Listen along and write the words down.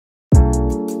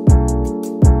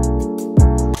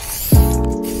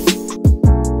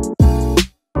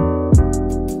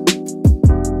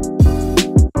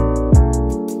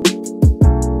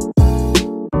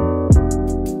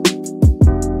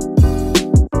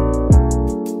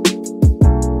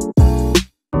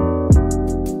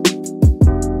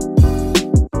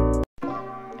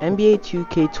NBA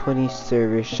 2K20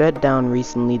 server shut down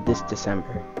recently this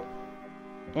December.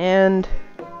 And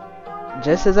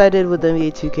just as I did with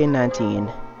NBA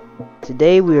 2K19,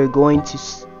 today we are going to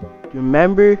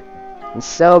remember and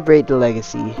celebrate the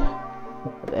legacy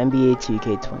of NBA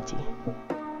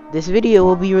 2K20. This video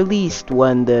will be released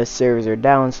when the servers are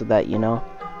down so that, you know,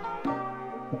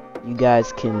 you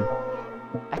guys can...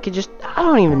 I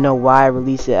don't even know why I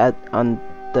release it on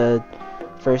the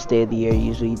first day of the year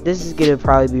usually. This is gonna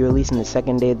probably be released on the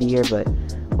second day of the year, but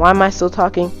why am I still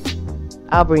talking?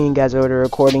 I'll bring you guys over to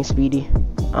recording, Speedy.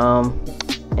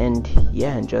 And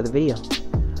yeah, enjoy the video.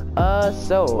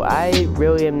 So I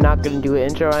really am not gonna do an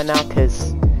intro right now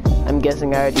because I'm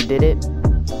guessing I already did it.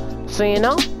 So you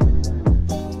know,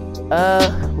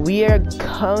 we are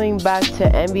coming back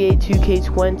to NBA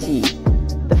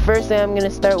 2K20. The first thing I'm gonna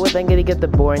start with, I'm gonna get the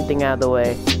boring thing out of the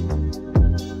way.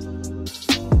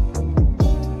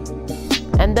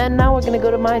 And then now we're gonna go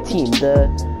to my team, the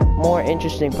more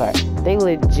interesting part.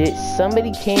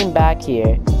 Somebody came back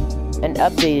here and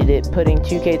updated it, putting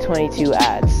 2K22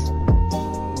 ads.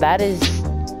 That is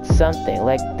something.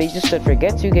 Like, they just said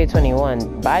forget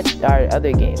 2K21, buy our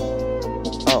other game.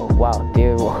 Oh wow,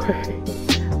 dear lord.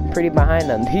 I'm pretty behind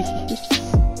on these.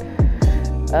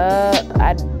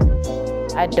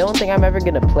 I don't think I'm ever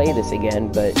gonna play this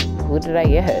again, but who did I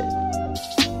get?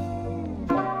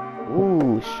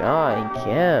 Ooh, Sean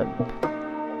Kemp.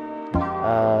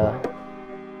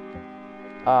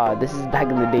 This is back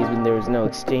in the days when there was no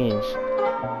exchange,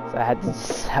 so I had to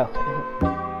sell it.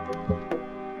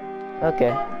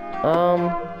 Okay.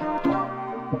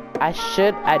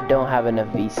 I don't have enough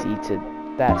VC to.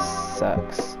 That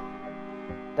sucks.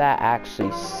 That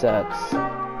actually sucks.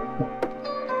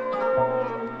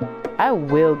 I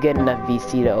will get enough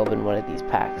VC to open one of these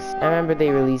packs. I remember they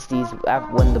released these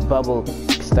when the bubble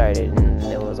started, and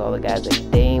it was all the guys like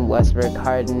Dame, Westbrook,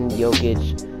 Harden,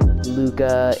 Jokic,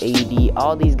 Luka, AD,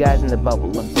 all these guys in the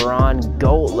bubble. LeBron,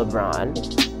 GOAT LeBron,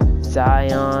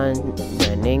 Zion,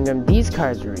 Brandon Ingram. These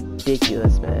cards were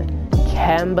ridiculous, man.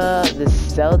 Kemba, the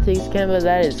Celtics Kemba,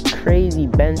 that is crazy.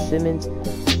 Ben Simmons.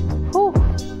 Whew.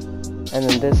 And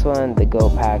then this one, the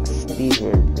GOAT packs. These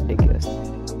were ridiculous.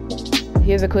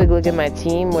 Here's a quick look at my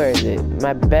team. Where is it?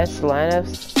 My best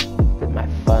lineups. My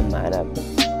fun lineup.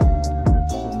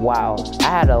 Wow, I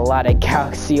had a lot of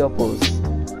Galaxy Opals.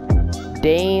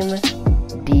 Dame,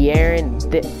 De'Aaron,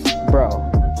 bro.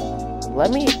 Let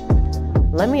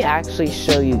me actually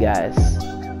show you guys.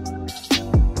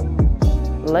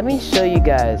 Let me show you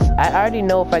guys. I already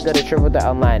know if I go to Triple Threat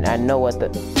Online, I know what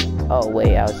the. Oh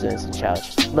wait, I was doing some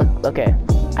challenge. Look, okay.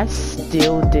 I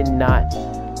still did not.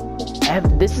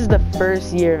 This is the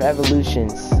first year of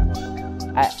evolutions.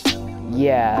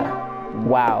 Yeah.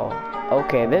 Wow.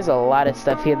 Okay, there's a lot of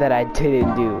stuff here that I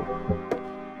didn't do.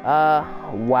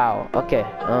 Wow. Okay.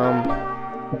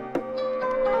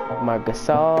 Marc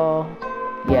Gasol.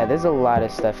 Yeah, there's a lot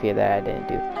of stuff here that I didn't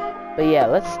do. But yeah,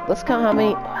 let's count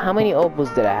how many opals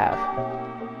did I have.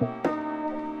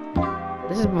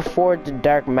 This is before the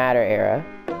Dark Matter era.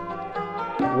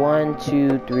 1,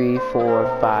 2, 3, 4,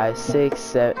 5, 6,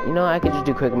 7. You know, I could just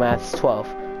do quick maths. 12.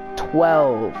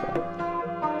 12.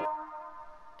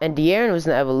 And De'Aaron was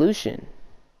an evolution.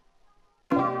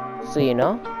 So, you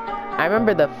know, I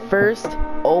remember the first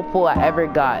opal I ever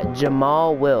got,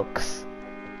 Jamal Wilkes.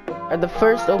 Or the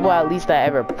first opal at least I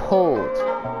ever pulled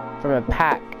from a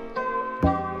pack.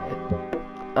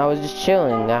 I was just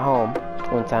chilling at home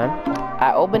one time.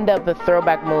 I opened up a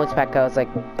Throwback Moments pack. I was like,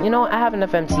 you know, I have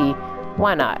enough MT.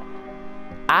 Why not?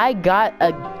 I got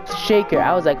a shaker.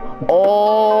 I was like,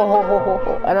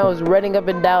 oh, and I was running up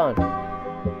and down.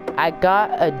 I got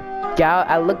a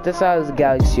I looked this out as a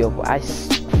Galaxy Opal. I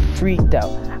freaked out.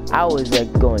 I was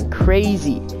like going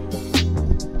crazy.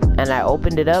 And I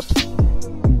opened it up.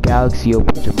 Galaxy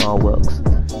Opal Jamal Wilkes.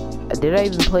 Did I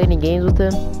even play any games with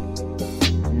him?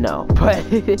 No, but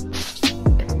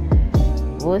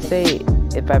let's say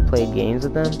if I played games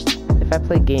with him.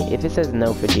 If it says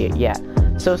no for deer, yeah.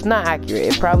 So it's not accurate.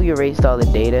 It probably erased all the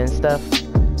data and stuff.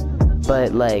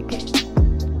 But like,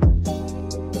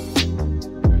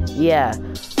 yeah.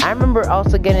 I remember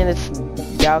also getting this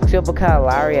Galaxy Opal Kyle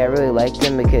Lowry. I really liked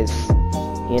him because,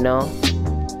 you know,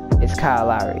 it's Kyle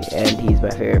Lowry and he's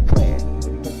my favorite player.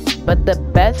 But the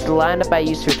best lineup I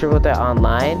used for Triple Threat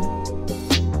Online.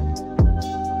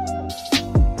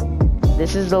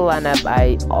 This is the lineup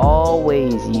I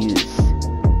always use.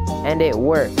 And it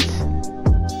worked.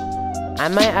 I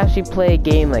might actually play a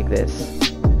game like this.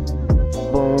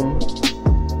 Boom.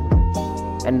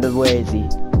 And where is he?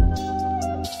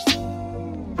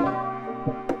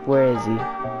 Where is he?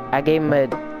 I gave him a...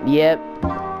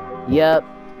 Yep.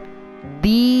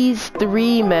 These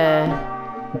three, man.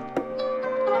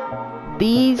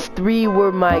 These three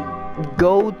were my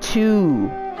go-to.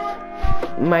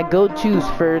 My go-tos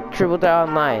for Triple Threat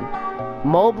Online.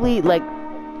 Mobley, like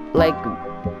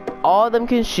all of them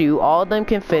can shoot, all of them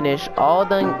can finish, all of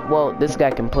them, well, this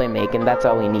guy can play make, and that's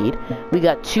all we need. We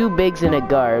got 2 bigs and a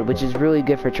guard, which is really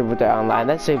good for Triple Threat Online.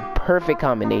 That's a perfect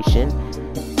combination.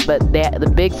 But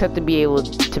the bigs have to be able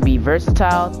to be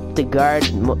versatile, to guard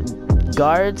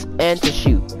guards, and to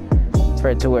shoot for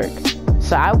it to work.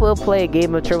 So I will play a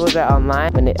game of Triple Threat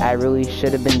Online when I really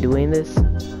should have been doing this.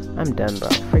 I'm done, bro.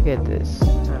 Forget this.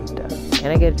 I'm done.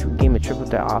 Can I get a game of Triple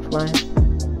Threat offline?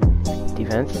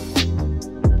 Defense?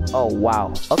 Oh,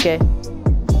 wow. Okay.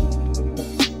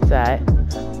 It's alright.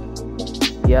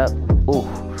 Yep. Ooh.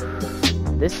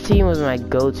 This team was my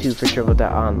go-to for Triple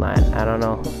Threat Online. I don't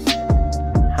know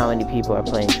how many people are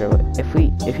playing Triple. If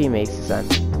he makes this on,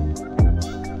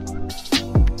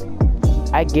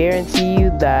 I guarantee you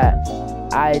that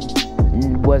I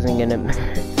wasn't gonna.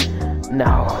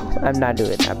 No, I'm not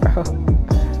doing that, bro.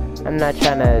 I'm not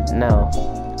trying to. No,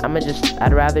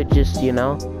 I'd rather just, you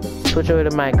know, switch over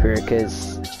to my career,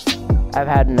 because I've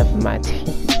had enough of my team.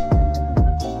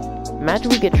 Imagine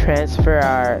we could transfer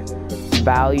our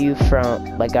value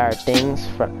from, like, our things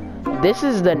from. This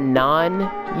is the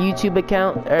non-YouTube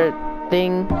account or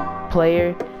thing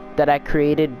player that I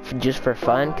created just for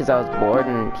fun, because I was bored,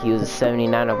 and he was a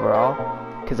 79 overall,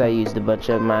 because I used a bunch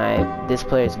of this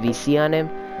player's VC on him.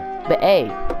 But hey,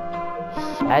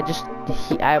 I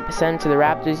sent him to the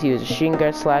Raptors. He was a shooting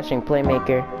guard, slashing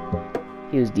playmaker.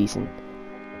 He was decent.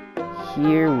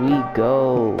 Here we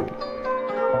go.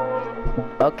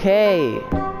 Okay.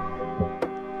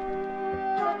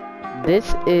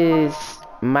 This is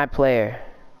my player.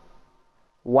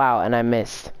 Wow, and I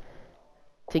missed.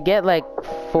 To get like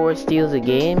 4 steals a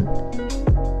game,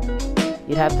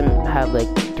 you'd have to have like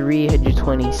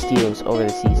 320 steals over the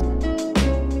season.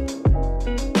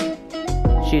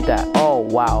 Shoot that. Oh,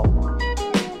 wow.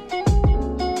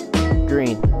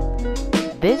 Green.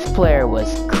 This player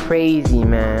was crazy,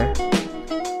 man.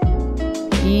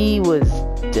 He was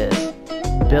just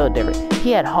built different.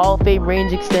 He had Hall of Fame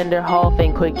range extender, Hall of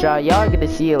Fame quick draw. Y'all are gonna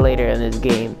see it later in this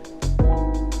game.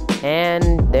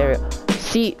 And there,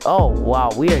 see, oh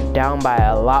wow, we are down by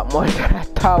a lot more than I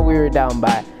thought we were down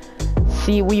by.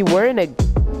 See, we were a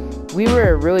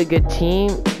really good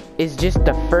team. It's just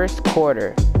the first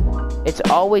quarter. It's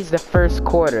always the first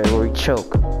quarter where we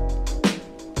choke.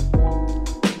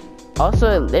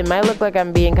 Also, it might look like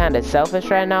I'm being kind of selfish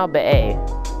right now, but hey,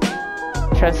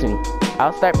 trust me,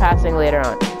 I'll start passing later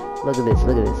on. Look at this,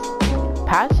 look at this.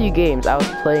 Past few games I was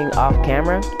playing off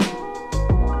camera.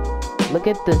 Look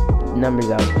at the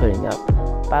numbers I was putting up.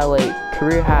 By the way,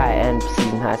 career high and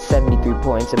season high, 73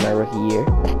 points in my rookie year.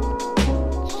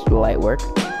 Just light work.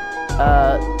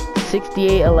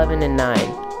 68, 11, and 9.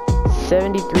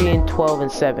 73 and 12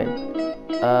 and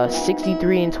 7.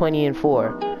 63 and 20 and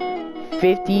 4.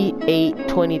 58,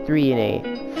 23 and 8.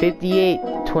 58,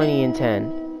 20 and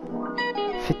 10.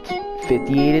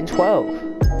 58 and 12.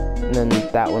 And then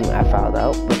that one I fouled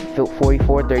out. But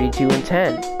 44, 32 and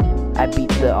 10. I beat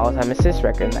the all-time assist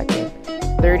record in that game.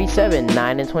 37,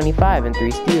 9 and 25 and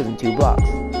 3 steals and 2 blocks.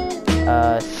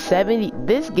 70.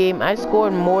 This game I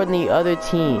scored more than the other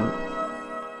team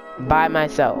by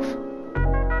myself.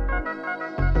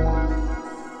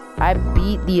 I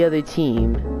beat the other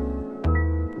team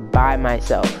by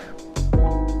myself.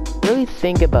 Really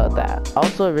think about that.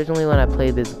 Also, originally when I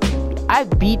played this, I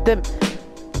beat them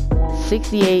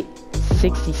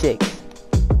 68-66.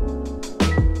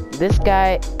 This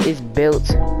guy is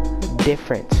built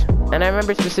different. And I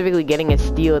remember specifically getting a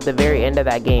steal at the very end of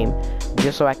that game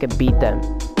just so I could beat them.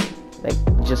 Like,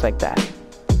 just like that.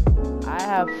 I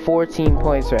have 14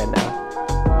 points right now.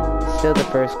 Still the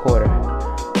first quarter.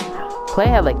 Clay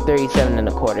had like 37 in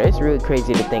a quarter. It's really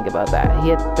crazy to think about that. He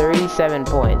had 37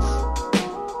 points.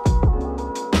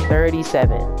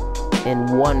 37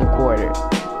 in 1 quarter.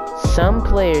 Some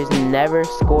players never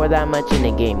score that much in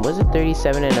a game. Was it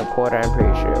 37 in a quarter? I'm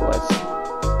pretty sure it was.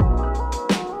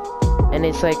 And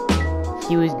it's like,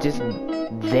 he was just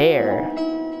there.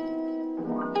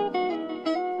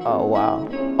 Oh, wow.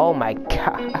 Oh my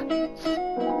gosh.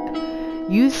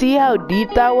 You see how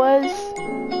deep that was?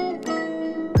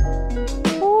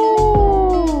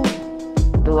 Ooh.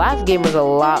 The last game was a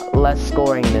lot less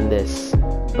scoring than this.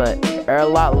 Or a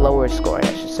lot lower scoring,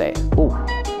 I should say. Ooh.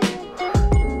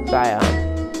 Zion.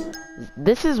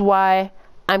 This is why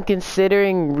I'm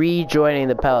considering rejoining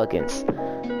the Pelicans.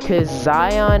 Because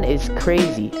Zion is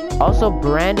crazy. Also,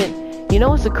 Brandon. You know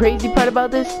what's the crazy part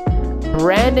about this?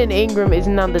 Brandon Ingram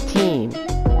isn't on the team.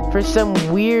 for some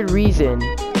weird reason,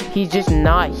 he's just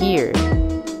not here.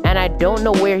 And I don't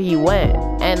know where he went.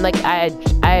 And like I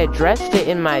addressed it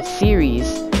in my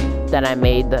series that I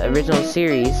made, the original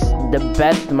series, the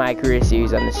best My Career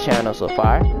series on this channel so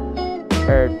far,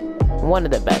 or one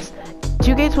of the best.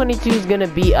 2K22 is gonna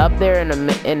be up there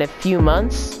in a few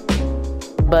months,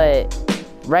 but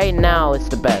right now it's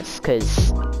the best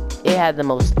because it had the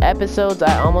most episodes.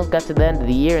 I almost got to the end of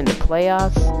the year in the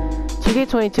playoffs.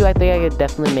 2K22, I think I could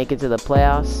definitely make it to the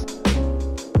playoffs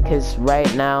because right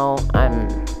now I'm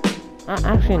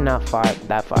actually not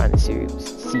that far in the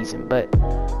season, but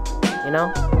you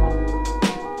know,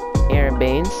 Aaron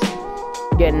Baines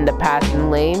getting the passing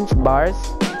lanes, bars.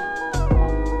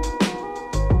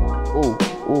 Ooh.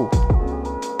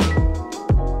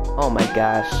 Oh my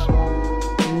gosh.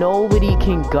 Nobody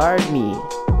can guard me.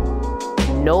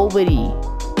 Nobody.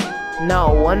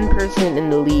 Not one person in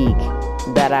the league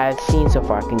that I've seen so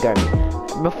far can guard me.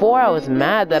 Before I was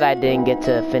mad that I didn't get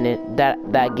to finish,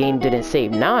 that game didn't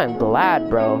save. Now I'm glad,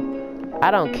 bro. I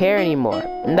don't care anymore.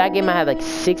 In that game I had like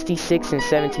 66 and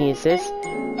 17 assists.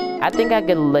 I think I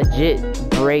could legit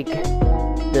break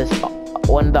this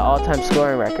one of the all-time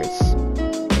scoring records.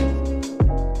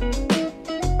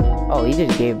 Oh, he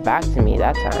just gave it back to me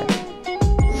that time.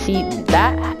 See,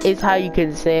 that is how you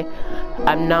can say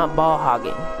I'm not ball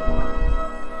hogging.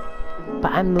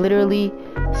 But I'm literally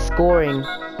scoring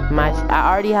I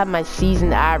already have my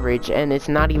season average and it's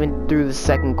not even through the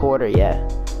second quarter yet.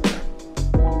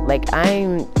 Like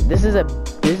this is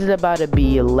about to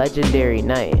be a legendary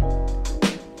night.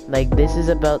 Like this is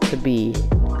about to be,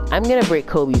 I'm gonna break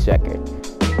Kobe's record.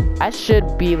 I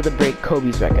should be able to break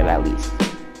Kobe's record at least.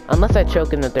 Unless I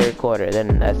choke in the third quarter,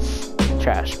 then that's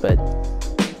trash, but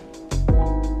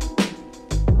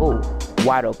oh,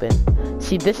 wide open.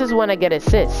 See, this is when I get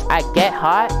assists. I get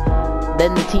hot,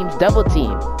 then the team's double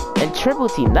team and triple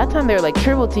team. That time they were like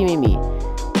triple teaming me,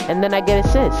 and then I get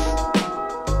assists.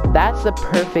 That's the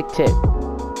perfect tip.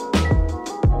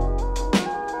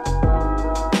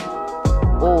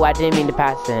 Oh, I didn't mean to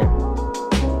pass to him.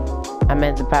 I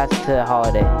meant to pass to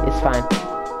Holiday. It's fine.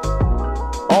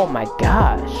 Oh my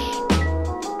gosh.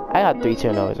 I got 3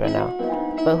 turnovers right now.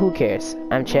 But who cares?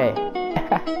 I'm Che.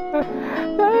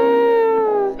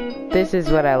 This is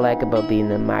what I like about being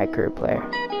the My Career player.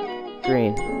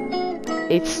 Green.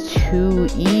 It's too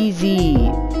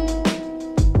easy.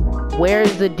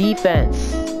 Where's the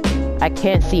defense? I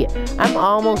can't see it. I'm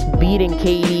almost beating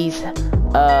KD's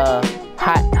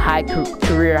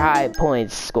career high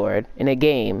points scored in a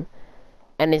game.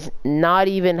 And it's not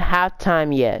even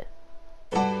halftime yet.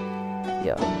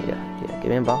 Yeah. Give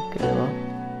me a ball.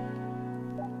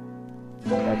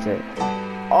 That's it.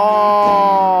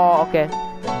 Oh, okay.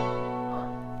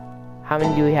 How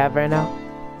many do we have right now?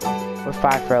 We're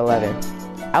 5 for 11.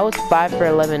 I was 5 for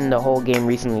 11 the whole game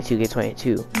recently,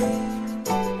 2K22.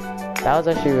 That was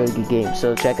actually a really good game,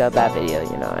 so check out that video,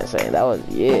 you know what I'm saying? That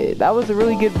was a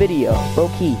really good video.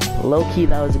 Low-key,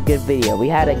 that was a good video. We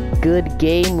had a good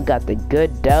game, we got the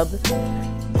good dub.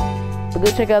 So go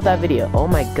check out that video. Oh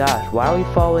my gosh, why are we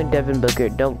following Devin Booker?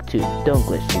 Don't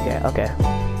glitch, okay? Okay.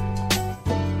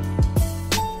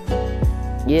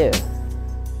 Yeah.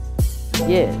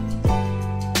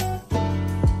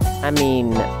 I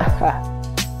mean,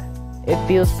 it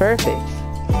feels perfect.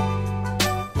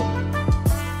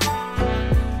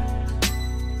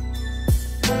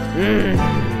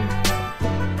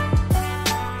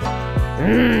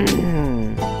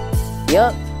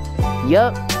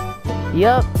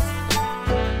 Yup.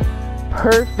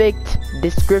 Perfect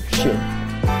description.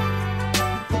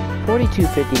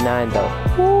 42.59 though.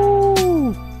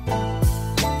 Woo!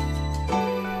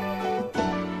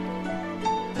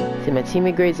 See, my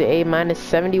teammate grades are A-,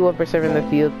 71% from the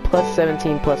field, plus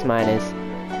 17 plus minus.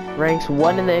 Ranks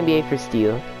 1 in the NBA for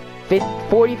steal.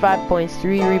 45 points,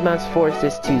 3 rebounds, 4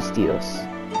 assists, 2 steals.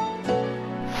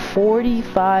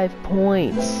 45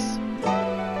 points.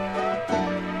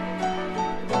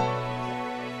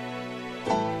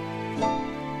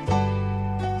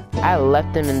 I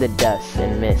left him in the dust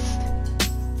and missed.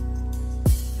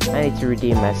 I need to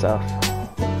redeem myself.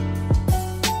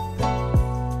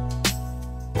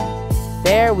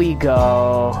 There we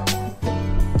go.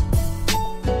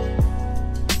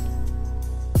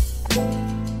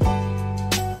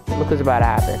 Look what's about to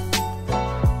happen.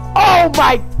 Oh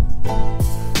my!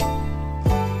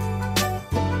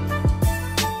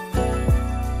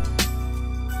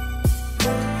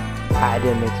 I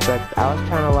didn't expect. I was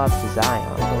trying to lob to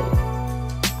Zion, but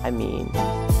I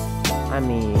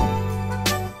mean,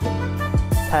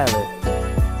 Tyler,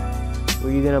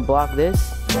 were you gonna block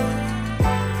this?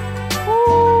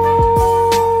 Ooh.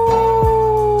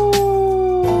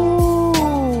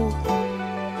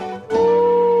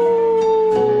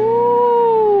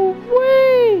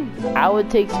 would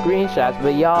take screenshots,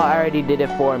 but y'all already did it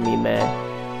for me, man.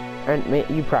 Or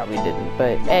you probably didn't,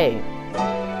 but hey,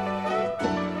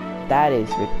 that is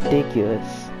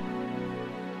ridiculous.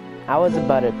 I was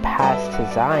about to pass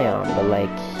to Zion, but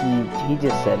like he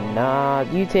just said, nah,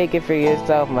 you take it for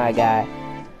yourself, my guy.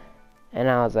 And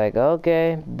I was like,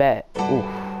 okay, bet. Oof.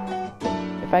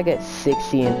 If I get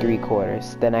 60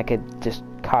 3/4, then I could just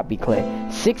copy Clay.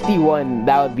 61,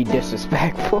 that would be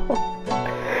disrespectful.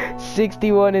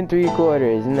 61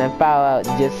 3/4, and then foul out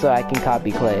just so I can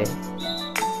copy Clay.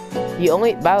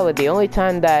 By the way, the only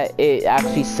time that it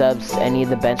actually subs any of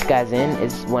the bench guys in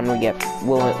is when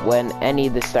when any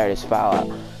of the starters foul out.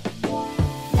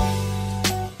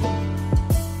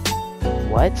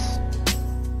 What?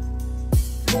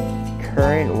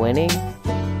 Current winning?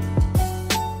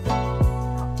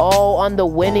 Oh, on the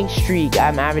winning streak,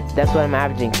 that's what I'm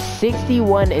averaging.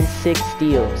 61 and 6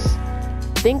 steals.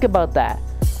 Think about that.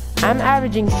 I'm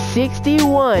averaging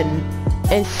 61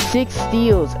 and 6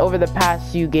 steals over the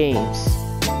past few games.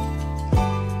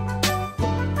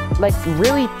 Like,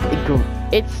 really,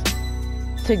 it's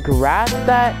to grasp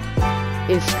that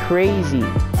is crazy.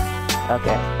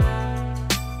 Okay,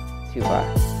 too far.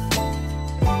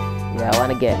 Yeah, I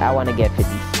wanna get 50.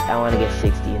 I wanna get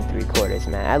 60 3/4,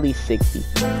 man. At least 60.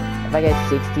 If I get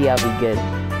 60, I'll be good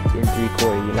in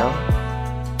 3/4. You know.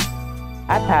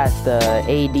 I passed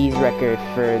AD's record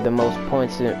for the most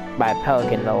points by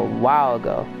Pelican a while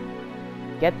ago.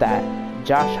 Get that,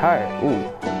 Josh Hart. Ooh,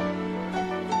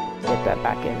 get that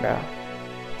back in, bro.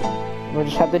 We'll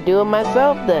just have to do it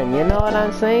myself then. You know what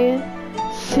I'm saying?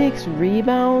 6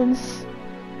 rebounds.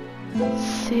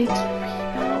 6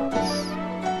 rebounds.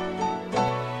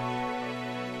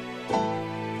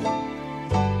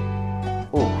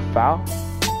 Ooh, foul.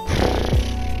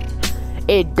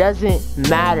 It doesn't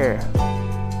matter.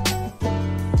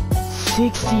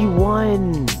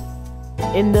 61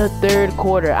 in the 3rd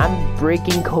quarter. I'm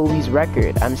breaking Kobe's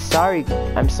record. I'm sorry,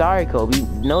 Kobe.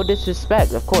 No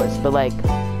disrespect, of course, but like,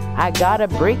 I gotta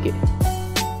break it.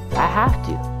 I have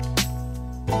to.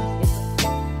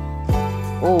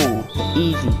 Oh,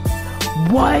 easy.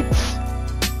 What?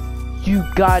 You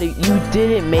got it. You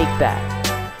didn't make that.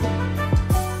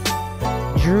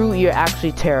 Drew, you're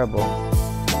actually terrible.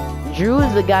 Drew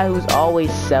is the guy who's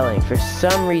always selling. For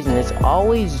some reason, it's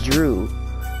always Drew.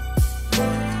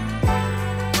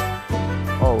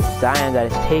 Oh, Zion got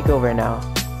his takeover now.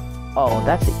 Oh,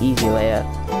 that's an easy layup.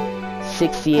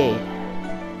 68.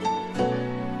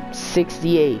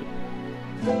 68.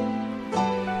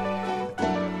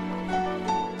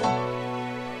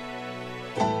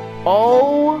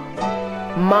 Oh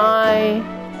my.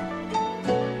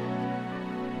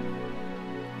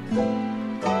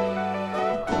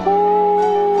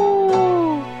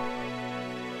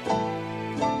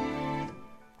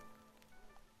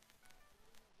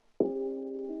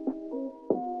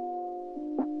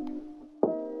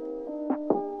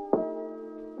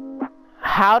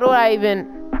 How do I even...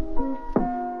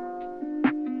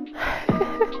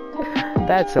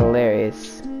 That's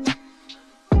hilarious.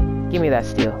 Give me that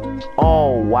steal.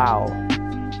 Oh, wow.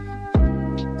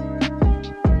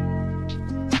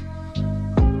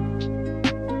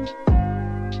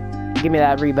 Give me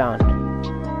that rebound.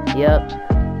 Yep.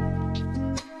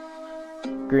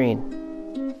 Green.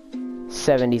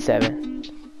 77.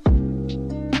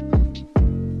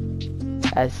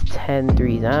 That's 10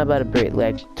 threes. I'm about to break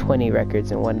like 20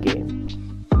 records in one game.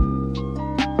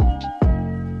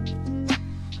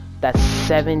 That's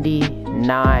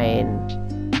 79.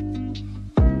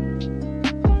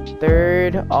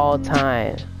 3rd all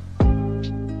time.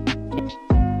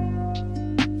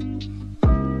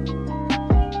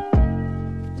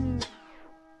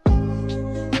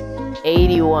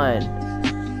 $81.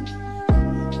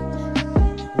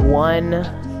 One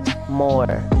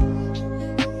more.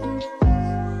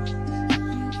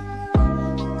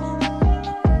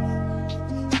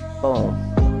 Boom.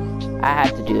 I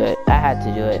had to do it. I had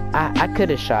to do it. I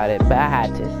could have shot it, but I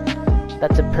had to.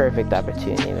 That's a perfect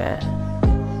opportunity, man.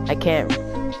 I can't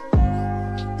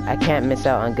miss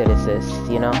out on good assists,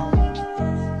 you know?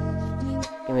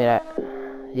 Give me that.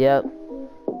 Yep.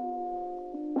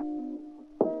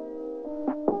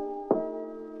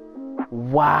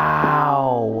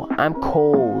 Wow. I'm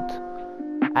cold.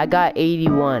 I got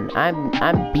 81. I'm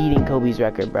beating Kobe's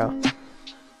record, bro.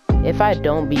 If I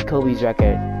don't beat Kobe's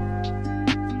record,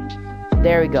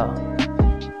 there we go.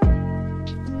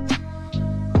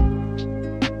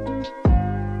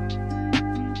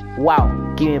 Wow.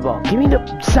 Give me the ball. Give me the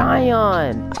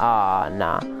Zion. Ah,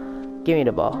 nah. Give me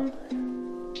the ball.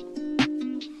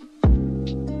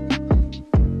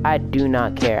 I do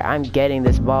not care. I'm getting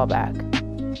this ball back.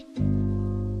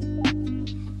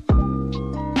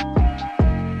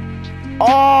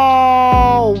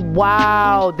 Oh,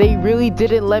 wow. They really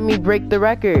didn't let me break the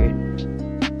record.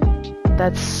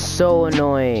 That's so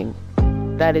annoying.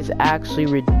 That is actually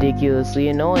ridiculously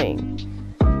annoying.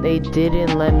 They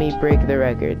didn't let me break the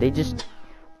record.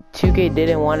 2K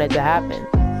didn't want it to happen.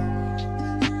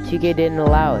 2K didn't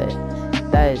allow it.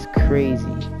 That is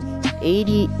crazy.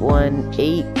 81,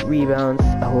 8 rebounds,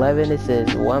 11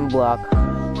 assists, 1 block,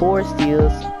 4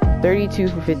 steals, 32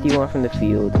 for 51 from the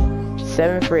field,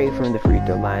 7 for 8 from the free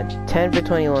throw line, 10 for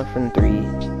 21 from 3.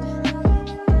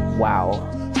 Wow.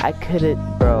 I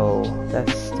couldn't, bro.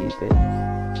 That's stupid.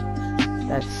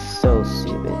 That's so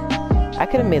stupid. I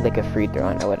could have made like a free throw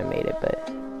and I would have made it, but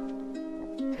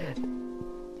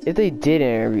if they did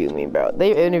interview me, bro,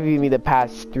 they interviewed me the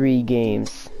past 3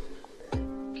 games.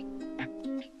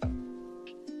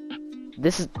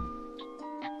 This is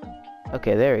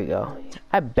okay. There we go.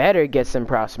 I better get some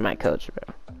props from my coach, bro.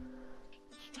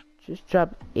 Just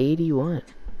dropped 81.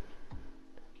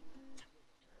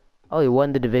 Oh, he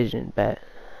won the division. Bet.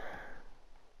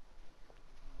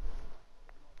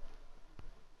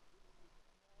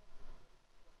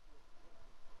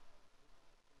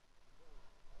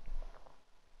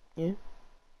 Yeah.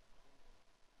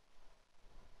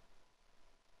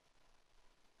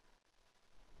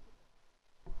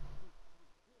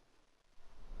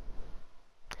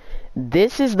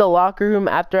 This is the locker room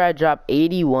after I drop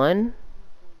 81.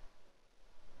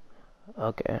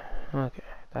 Okay,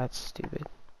 that's stupid.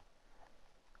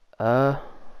 What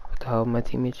the hell are my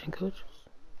teammates and coaches?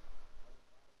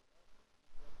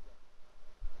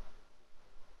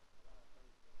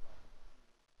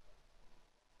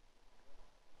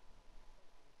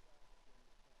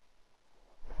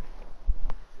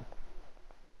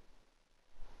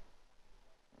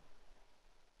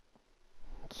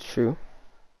 It's true.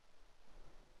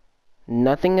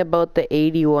 Nothing about the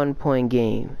 81-point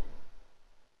game.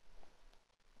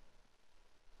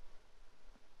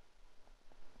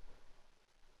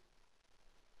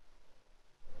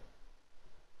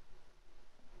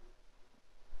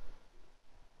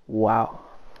 Wow.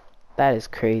 That is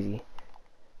crazy.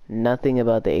 Nothing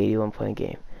about the 81-point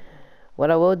game.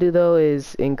 What I will do though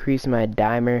is increase my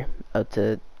dimer up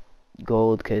to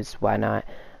gold, because why not?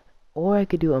 Or I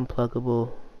could do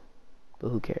unpluggable, but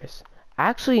who cares?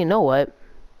 Actually, you know what?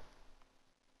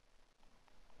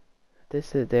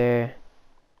 This is their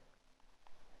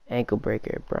ankle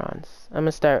breaker bronze. I'm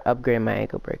gonna start upgrading my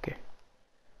ankle breaker.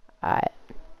 Alright.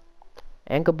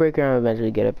 Ankle breaker, I'm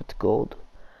eventually get up to gold.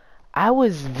 I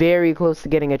was very close to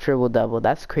getting a triple double.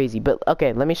 That's crazy. But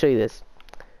okay, let me show you this.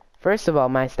 First of all,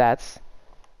 my stats.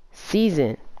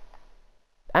 Season.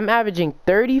 I'm averaging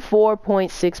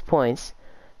 34.6 points,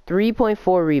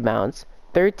 3.4 rebounds,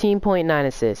 13.9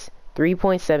 assists,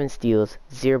 3.7 steals,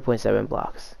 0.7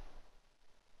 blocks.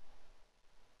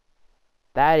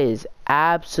 That is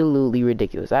absolutely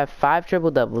ridiculous. I have 5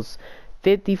 triple doubles,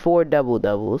 54 double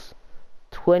doubles,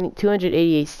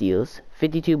 288 steals,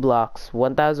 52 blocks,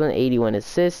 1,081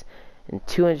 assists, and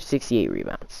 268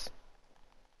 rebounds.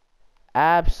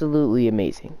 Absolutely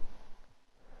amazing.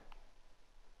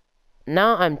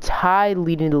 Now I'm tied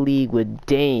leading the league with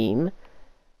Dame.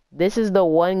 This is the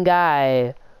one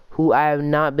guy who I have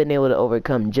not been able to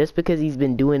overcome, just because he's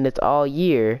been doing this all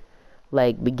year.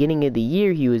 Like, beginning of the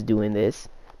year he was doing this.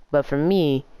 But for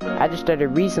me, I just started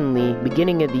recently.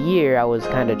 Beginning of the year, I was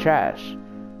kind of trash.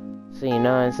 So you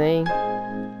know what I'm saying?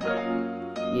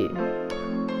 Yeah.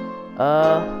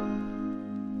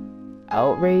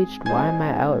 Outraged? Why am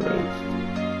I outraged?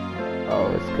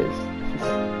 Oh, it's because...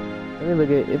 Let me look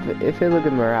at... If I look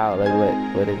at morale, like,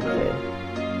 what does it say?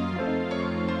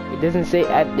 It doesn't say...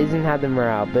 It doesn't have the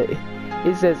morale, but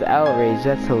it says outraged.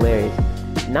 That's hilarious.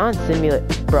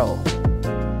 Non-simulate... Bro.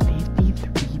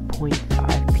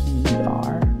 53.5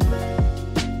 PER?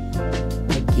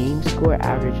 My game score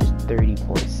average is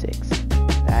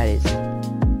 30.6. That is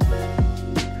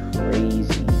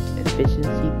crazy.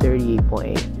 Efficiency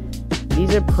 38.8.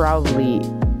 These are probably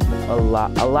a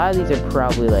lot of these are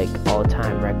probably like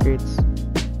all-time records.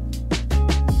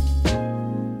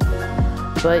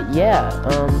 But yeah,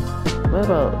 what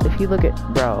about if you look at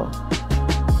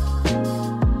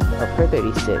per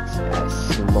 36, I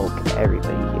smoke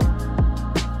everybody here.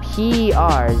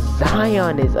 PR,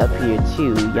 Zion is up here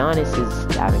too. Giannis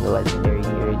is having a legendary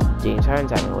year. James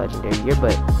Harden's having a legendary year,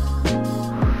 but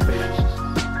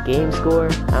game score,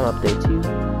 I'm up there too.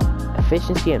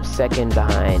 Efficiency, I'm second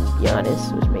behind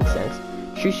Giannis, which makes sense.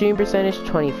 True shooting percentage,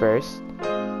 21st.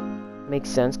 Makes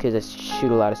sense because I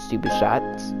shoot a lot of stupid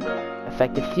shots.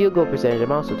 Effective field goal percentage,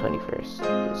 I'm also 21st.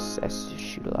 Because I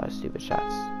shoot a lot of stupid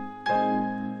shots.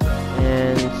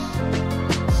 And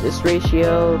assist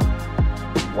ratio,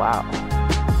 Wow.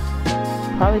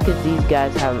 Probably because these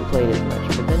guys haven't played as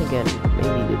much, but then again,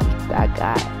 maybe they're just that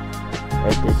guy.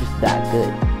 Or they're just that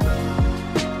good.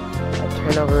 A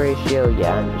turnover ratio,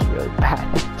 yeah, I'm just really bad at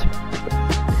it.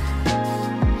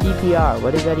 PPR,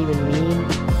 what does that even mean?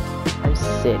 I'm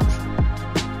 6.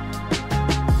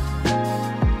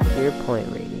 Your point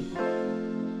rating.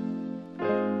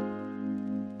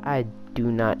 I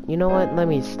do not. You know what? Let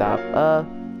me stop.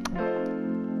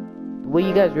 What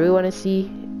you guys really want to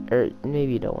see? Or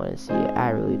maybe you don't want to see it. I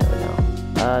really don't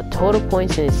know. Total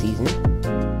points in a season.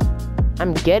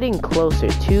 I'm getting closer.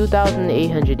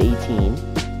 2,818.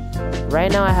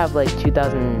 Right now I have like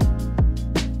 2,000.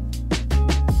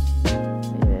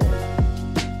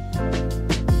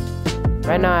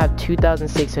 Right now I have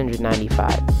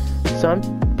 2,695. So I'm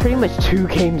pretty much 2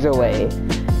 games away.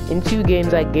 In 2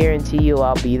 games, I guarantee you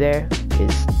I'll be there,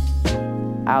 because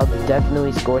I'll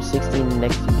definitely score 60 in the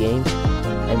next 2 games,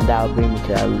 and that'll bring me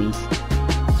to at least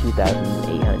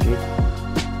 2,818.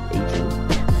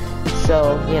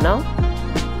 So, you know,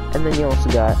 and then you also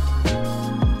got,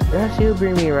 actually it'll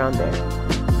bring me around there.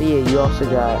 But yeah, you also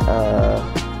got,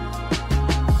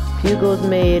 field goals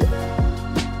made.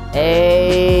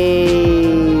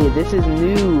 Hey, this is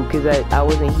new, because I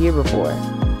wasn't here before.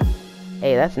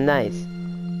 Hey, that's nice.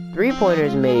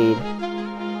 3-pointers made,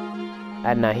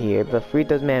 I'm not here, but free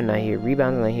throws made, I'm not here,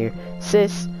 rebounds, I'm not here,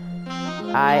 assists,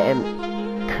 I am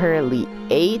currently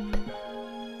 8th.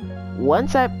 When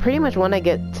I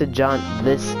get to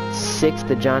this 6th,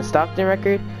 the John Stockton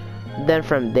record, then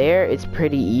from there, it's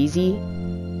pretty easy.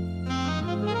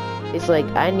 It's like,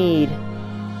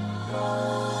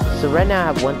 so right now I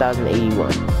have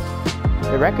 1,081.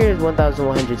 The record is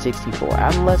 1,164.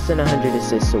 I'm less than 100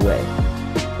 assists away.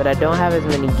 But I don't have as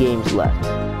many games left.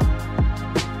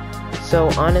 So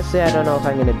honestly, I don't know if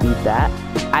I'm gonna beat that.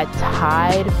 I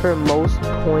tied for most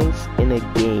points in a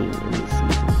game in this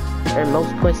season, or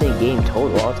most points in a game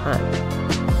total all time.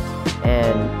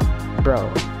 And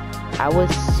bro, I was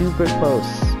super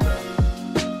close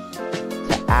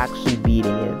to actually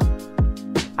beating him.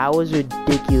 I was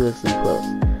ridiculously close.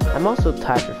 I'm also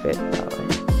tied for 5th, by the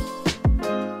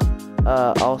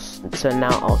way. So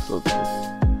now also.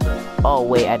 Oh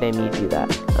wait, I didn't mean to do that.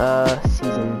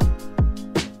 Season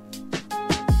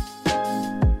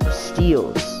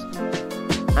steals.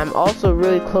 I'm also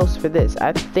really close for this.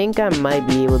 I think I might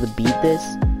be able to beat this.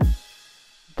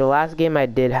 The last game I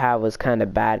did have was kind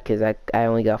of bad because I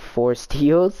only got 4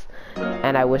 steals,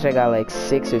 and I wish I got like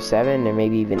 6 or 7 or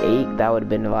maybe even 8. That would have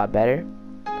been a lot better.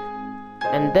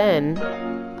 And then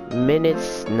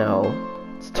minutes, no,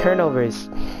 it's turnovers.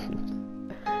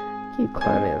 Keep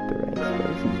climbing up the ranks, but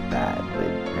this is bad, but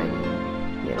I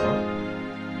mean, you know.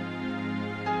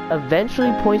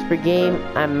 Eventually, points per game,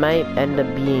 I might end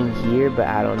up being here, but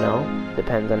I don't know.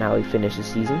 Depends on how we finish the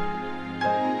season.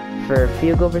 For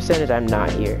field goal percentage, I'm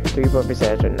not here. 3-point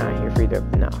percentage, I'm not here. Free throw,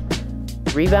 no.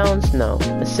 Rebounds, no.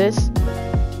 Assists,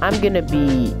 I'm gonna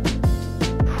be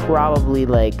probably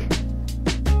like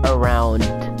around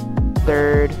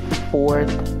 3rd,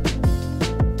 4th.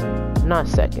 Not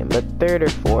 2nd, but 3rd or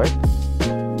 4th.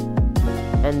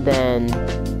 And then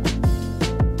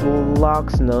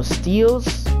blocks, no.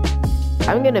 Steals,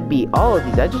 I'm gonna beat all of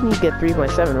these. I just need to get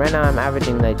 3.7. Right now I'm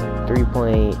averaging like 3.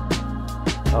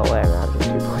 Oh wait, I'm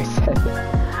averaging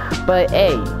 3.7. But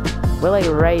hey, we're like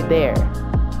right there,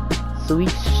 so we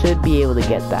should be able to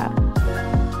get that.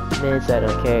 Minutes, I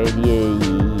don't care. Yeah.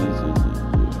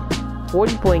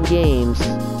 40-point games,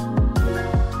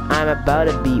 I'm about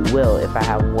to beat Will if I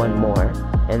have 1 more,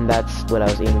 and that's what I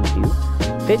was aiming to do.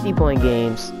 50-point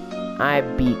games, I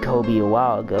beat Kobe a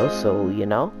while ago, so you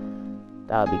know,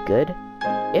 that would be good.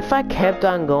 If I kept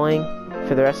on going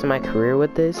for the rest of my career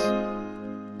with this,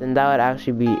 then that would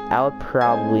actually be, I would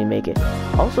probably make it.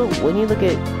 Also, when you look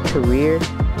at career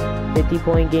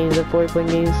 50-point games and 40-point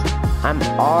games, I'm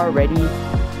already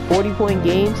 40-point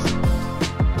games.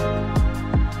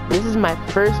 This is my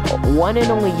first one and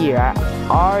only year. I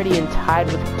already am tied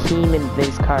with Keem and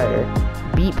Vince Carter.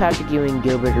 Beat Patrick Ewing,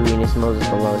 Gilbert Arenas, Moses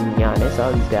Malone, Giannis,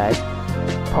 all these guys.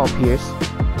 Paul Pierce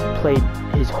played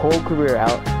his whole career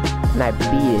out, and I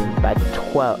beat him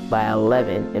by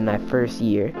 11 in my first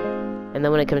year. And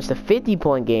then when it comes to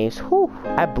 50-point games, whew,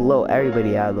 I blow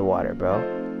everybody out of the water, bro.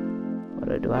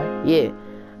 What do I? Yeah.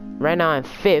 Right now I'm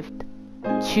 5th.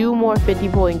 2 more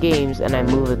 50-point games, and I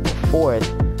move it to 4th.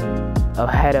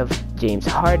 Ahead of James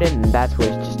Harden, and that's where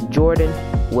it's just Jordan,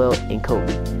 Will, and Kobe.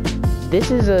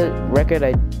 This is a record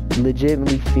I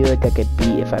legitimately feel like I could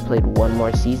beat if I played 1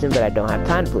 more season, but I don't have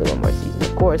time to play 1 more season,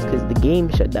 of course, because the game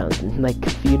shut down in like a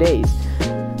few days.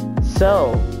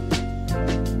 So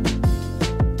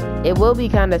it will be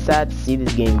kind of sad to see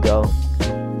this game go.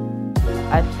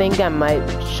 I think I might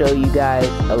show you guys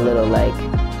a little like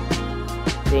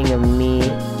thing of me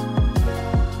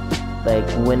like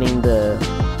winning the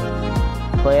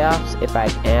playoffs if I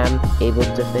am able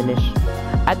to finish.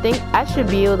 I think I should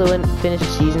be able to finish the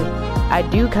season. I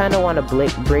do kind of want to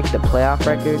break the playoff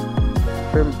record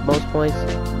for most points.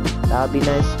 That would be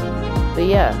nice. But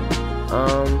yeah,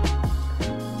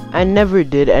 I never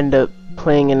did end up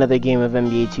playing another game of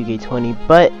NBA 2K20,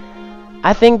 but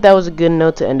I think that was a good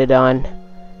note to end it on.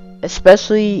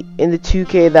 Especially in the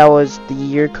 2K, that was the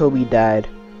year Kobe died,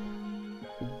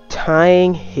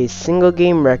 tying his single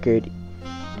game record.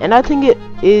 And I think it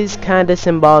is kind of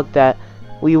symbolic that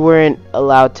we weren't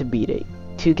allowed to beat it.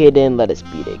 2K didn't let us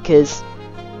beat it, because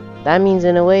that means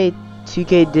in a way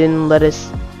 2K didn't let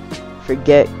us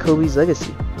forget Kobe's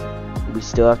legacy. We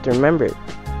still have to remember it.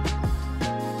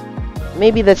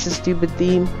 Maybe that's a stupid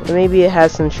theme, or maybe it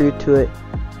has some truth to it.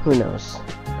 Who knows?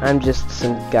 I'm just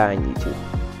some guy on YouTube.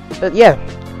 But yeah,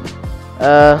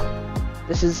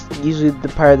 this is usually the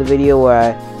part of the video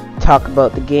where I talk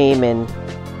about the game and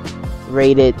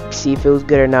rate it, see if it was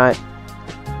good or not.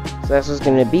 So that's what's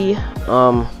gonna be.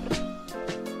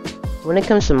 When it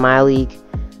comes to my league,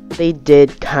 they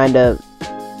did kind of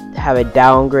have a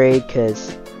downgrade,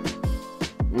 because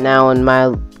now in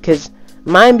my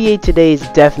NBA today is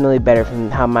definitely better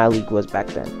from how my league was back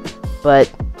then.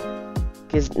 But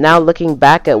because now looking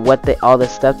back at what all the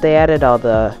stuff they added, all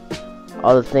the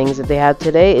things that they have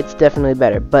today, it's definitely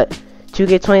better. But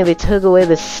 2K20, they took away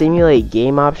the simulate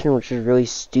game option, which was really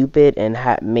stupid and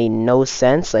made no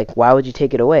sense. Like, why would you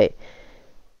take it away?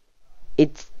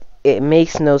 It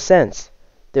makes no sense.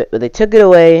 They took it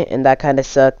away, and that kind of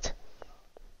sucked.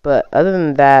 But other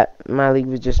than that, my league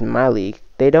was just my league.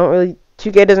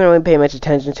 2K doesn't really pay much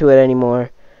attention to it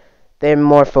anymore. They're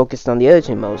more focused on the other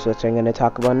two modes, which I'm going to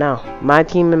talk about now. My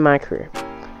team and my career.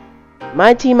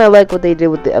 My team, I like what they did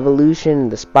with the evolution,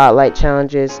 the spotlight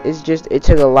challenges. It's just, it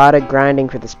took a lot of grinding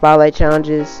for the spotlight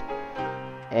challenges.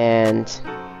 And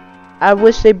I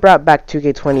wish they brought back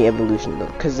 2K20 evolution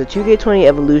though, because the 2K20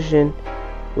 evolution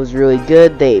was really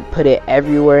good. They put it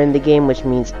everywhere in the game, which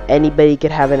means anybody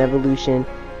could have an evolution.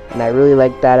 And I really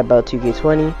like that about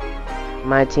 2K20,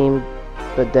 my team.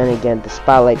 But then again, the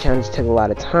spotlight challenge took a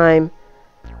lot of time,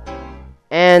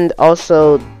 and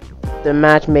also the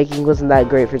matchmaking wasn't that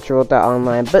great for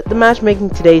Online. But the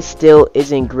matchmaking today still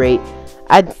isn't great.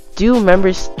 I do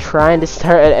remember trying to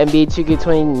start an NBA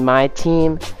 2K20 my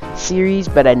team series,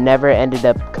 but I never ended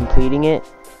up completing it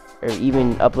or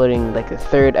even uploading like the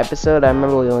 3rd episode. I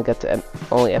remember we only got to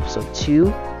only episode 2.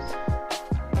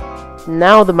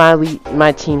 Now the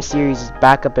my team series is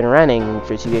back up and running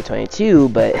for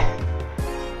 2K22, but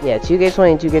yeah,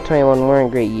 2K20 and 2K21 weren't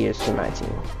great years for my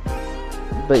team.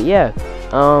 But yeah,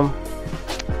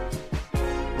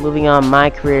 moving on, my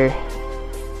career,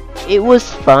 it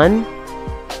was fun,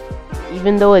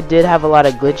 even though it did have a lot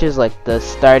of glitches, like the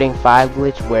starting 5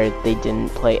 glitch where they didn't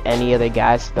play any other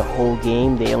guys the whole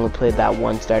game. They only played that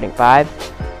one starting 5.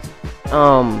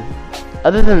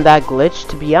 Other than that glitch,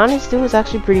 to be honest, it was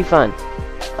actually pretty fun.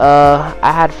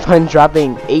 I had fun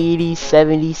dropping 80,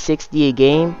 70, 60 a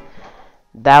game.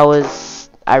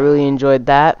 I really enjoyed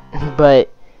that.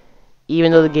 But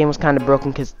even though the game was kind of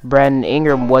broken because Brandon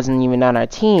Ingram wasn't even on our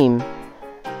team,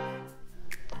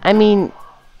 I mean,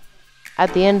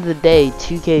 at the end of the day,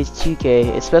 2K is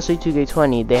 2K, especially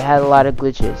 2K20, they had a lot of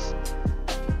glitches.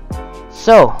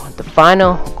 So, the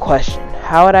final question,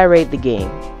 how would I rate the game?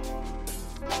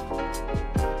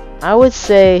 I would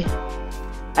say,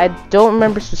 I don't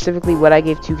remember specifically what I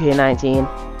gave 2K19,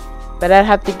 but I'd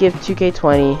have to give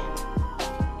 2K20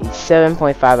 a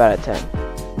 7.5 out of 10.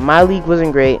 My league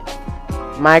wasn't great,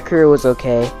 my career was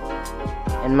okay,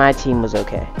 and my team was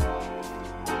okay.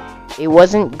 It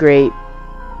wasn't great,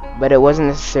 but it wasn't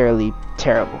necessarily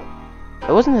terrible.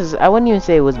 I wouldn't even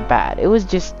say it was bad. It was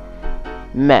just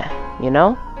meh, you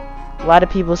know? A lot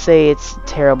of people say it's a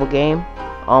terrible game,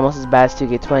 almost as bad as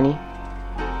 2K20.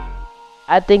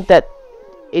 I think that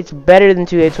it's better than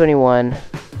 2K21.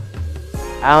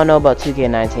 I don't know about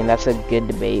 2K19, that's a good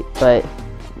debate, but,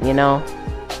 you know,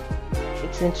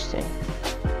 it's interesting.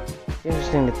 It's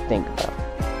interesting to think about.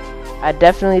 I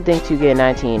definitely think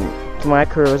 2K19, my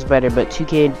career was better, but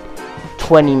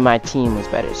 2K20, my team was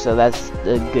better, so that's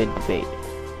a good debate.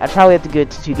 I'd probably have to go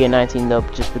to 2K19 though,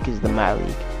 just because of the My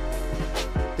League.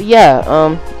 But yeah,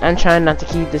 I'm trying not to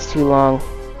keep this too long.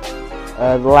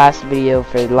 The last video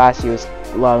for last year was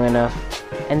long enough,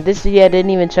 and this video I didn't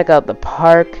even check out the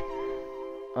park,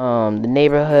 the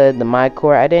neighborhood, the my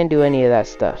court. I didn't do any of that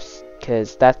stuff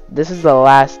because this is the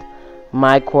last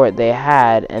my court they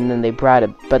had, and then they brought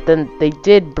it, but then they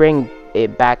did bring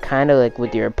it back kind of like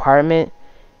with your apartment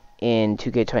in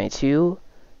 2K22,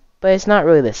 but it's not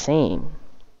really the same.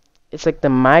 It's like the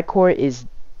my court is,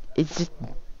 it's just,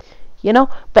 you know.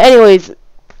 But anyways,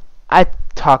 I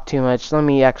talk too much. Let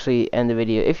me actually end the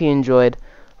video. If you enjoyed,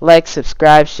 like,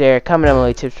 subscribe, share, comment down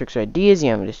below tips, tricks, or ideas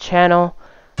you have on this channel.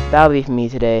 That'll be for me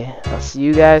today. I'll see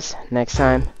you guys next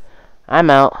time. I'm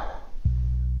out.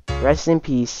 Rest in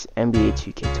peace,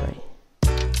 NBA2K20.